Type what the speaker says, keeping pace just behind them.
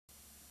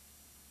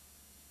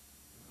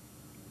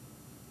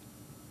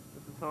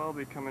So I'll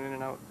be coming in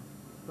and out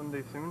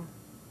someday soon,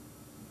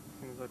 as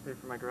soon as I pay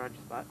for my garage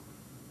spot.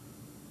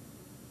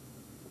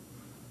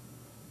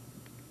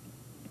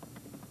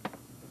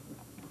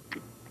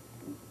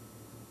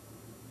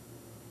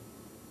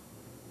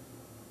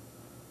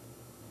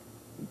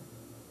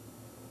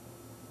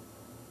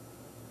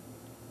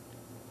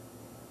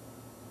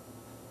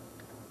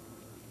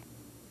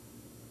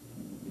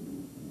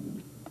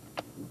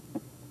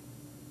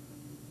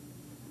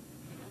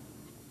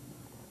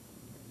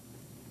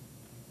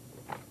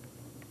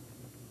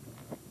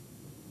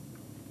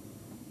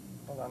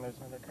 Hold on, there's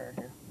another car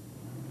here.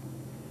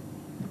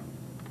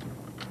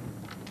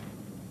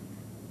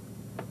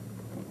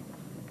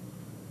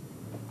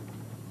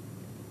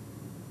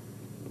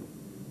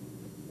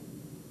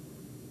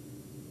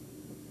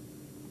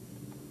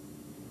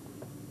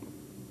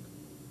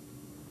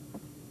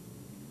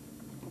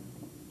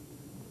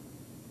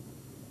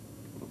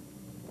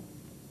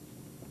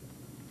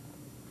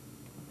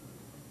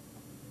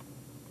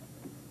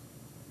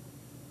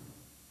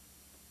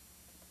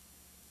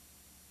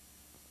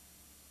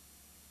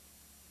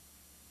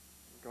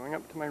 Going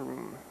up to my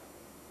room.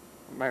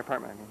 My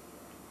apartment, I mean.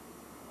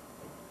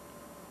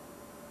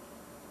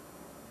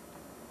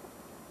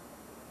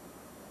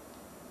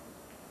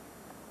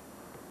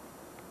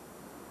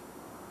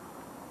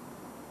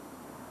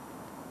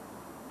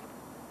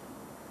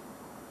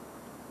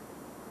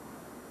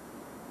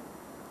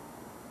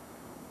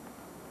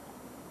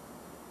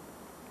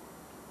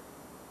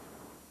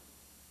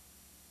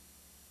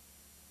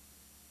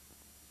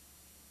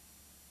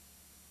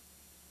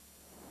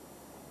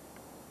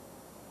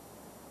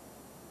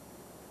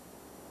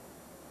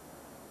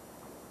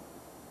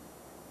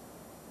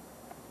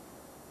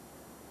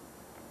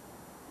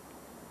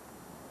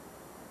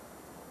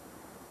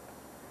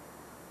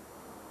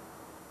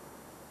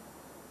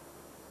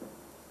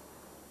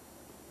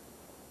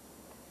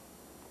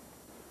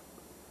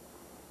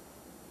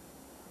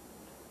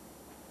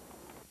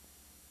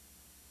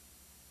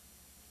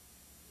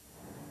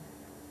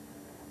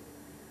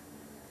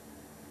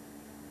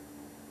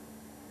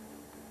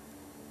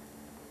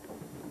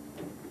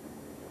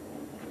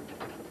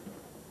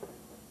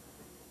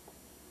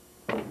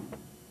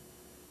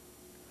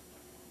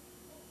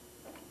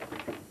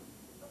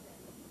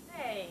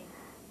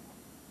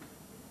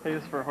 Hey,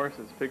 this is for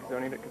horses. Pigs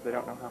don't eat it because they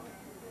don't know how.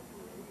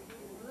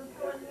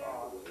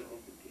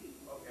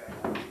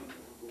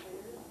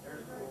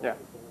 Yeah.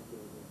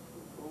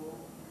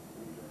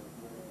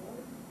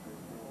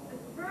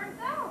 It's burnt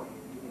out.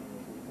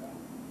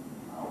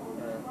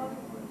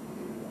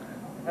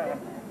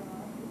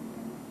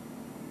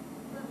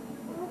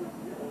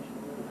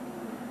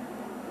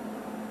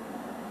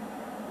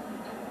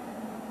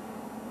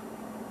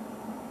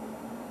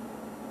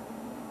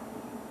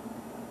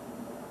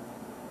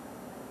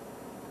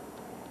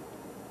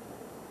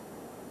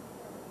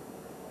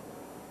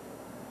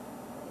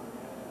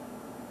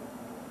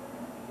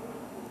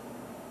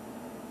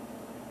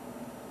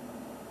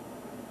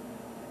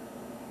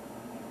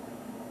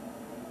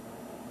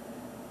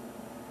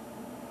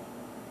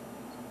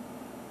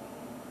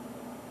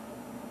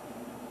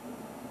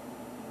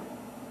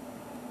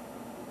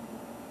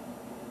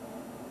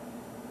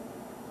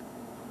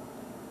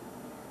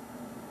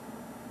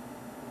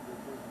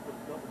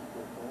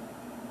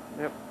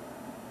 Yep.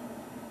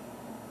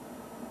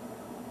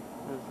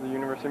 There's the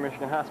University of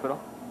Michigan Hospital.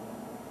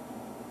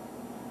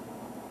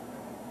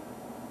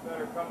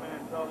 Better come in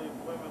and tell these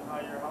women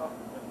how your house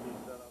is going to be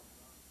set up.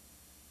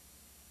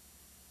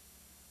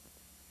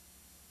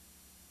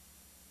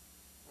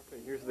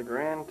 Okay, here's the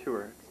grand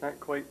tour. It's not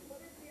quite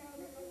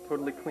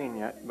totally clean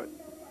yet, but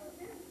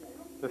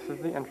this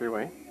is the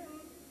entryway,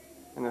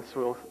 and this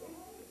will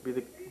be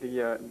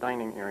the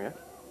dining area.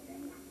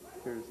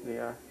 Here's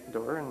the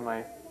door and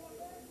my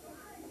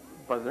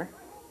buzzer.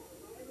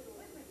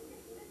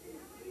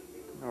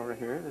 Over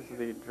here is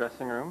the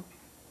dressing room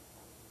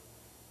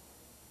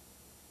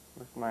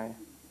with my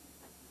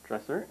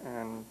dresser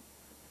and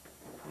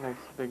nice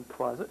big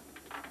closet.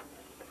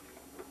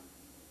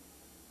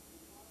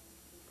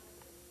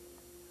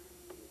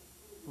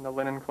 And the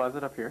linen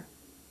closet up here.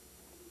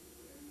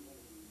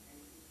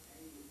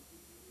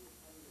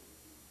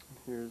 And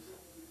here's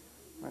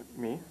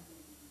me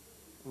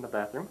in the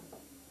bathroom.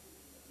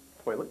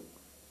 Toilet.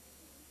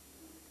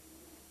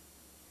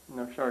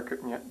 No shower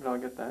curtain yet, but I'll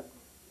get that.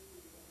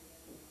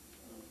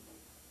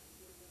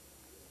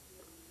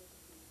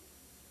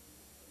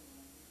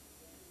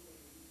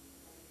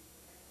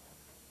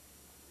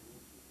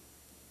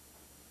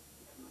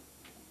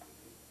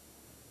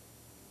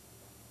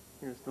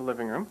 Here's the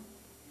living room.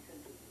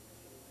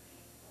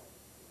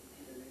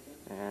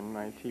 And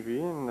my TV,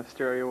 and the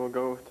stereo will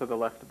go to the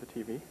left of the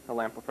TV. The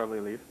lamp will probably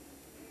leave.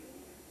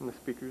 And the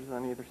speakers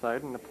on either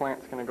side, and the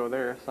plant's going to go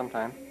there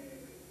sometime,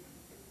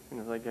 as soon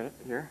as I get it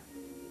here.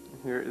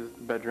 And here is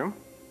the bedroom.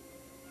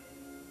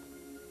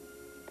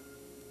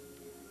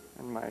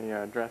 And my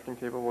drafting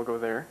table will go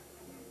there,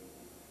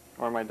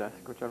 or my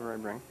desk, whichever I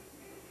bring.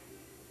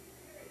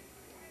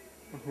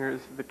 And here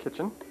is the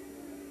kitchen.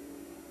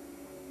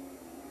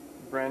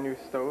 brand new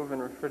stove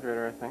and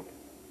refrigerator, I think.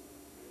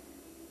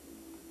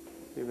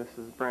 See, this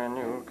is brand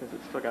new because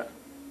it's still got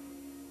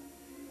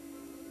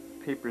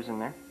papers in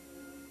there.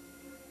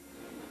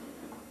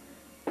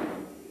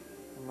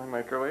 And my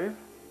microwave.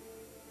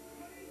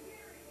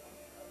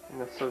 And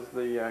this was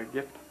the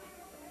gift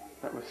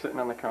that was sitting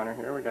on the counter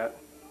here. We got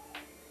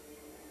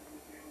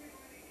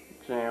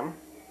jam.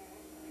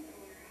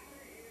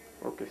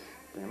 Focus,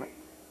 damn it.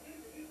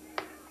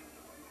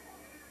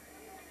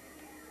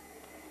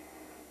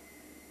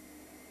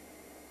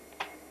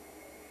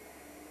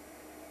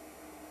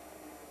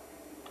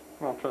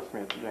 Well, trust me,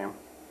 it's jam.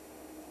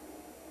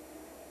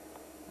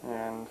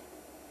 And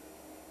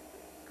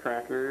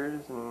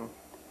crackers and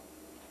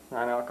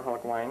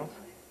non-alcoholic wines.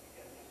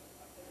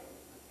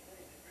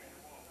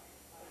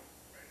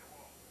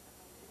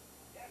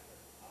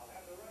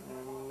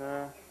 And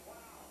now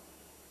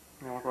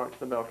we'll go out to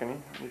the balcony,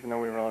 even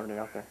though we were already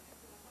out there.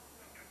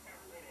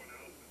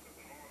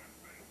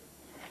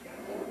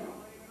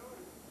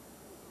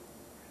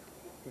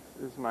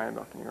 This is my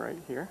balcony right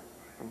here,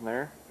 from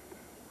there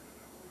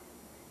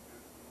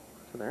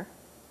to there.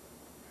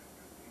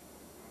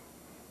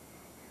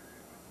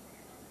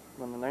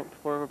 I'm on the 9th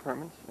floor of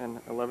apartments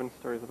and 11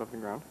 stories above the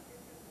ground.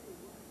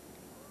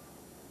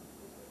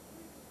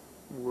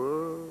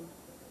 Whoa!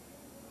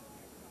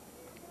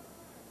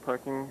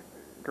 Parking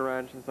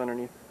garage is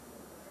underneath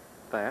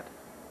that.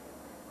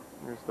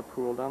 There's the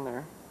pool down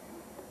there.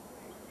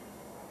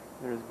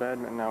 There's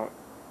badminton out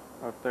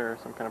there,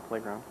 some kind of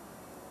playground.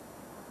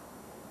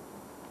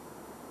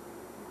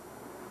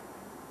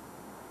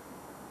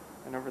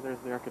 And over there's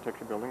the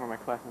architecture building where my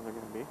classes are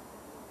going to be.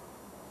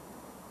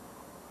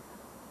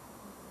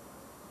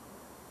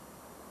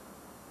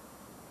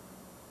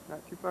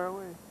 Not too far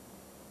away.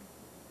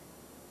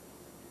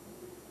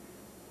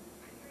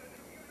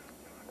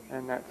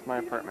 And that's my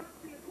apartment.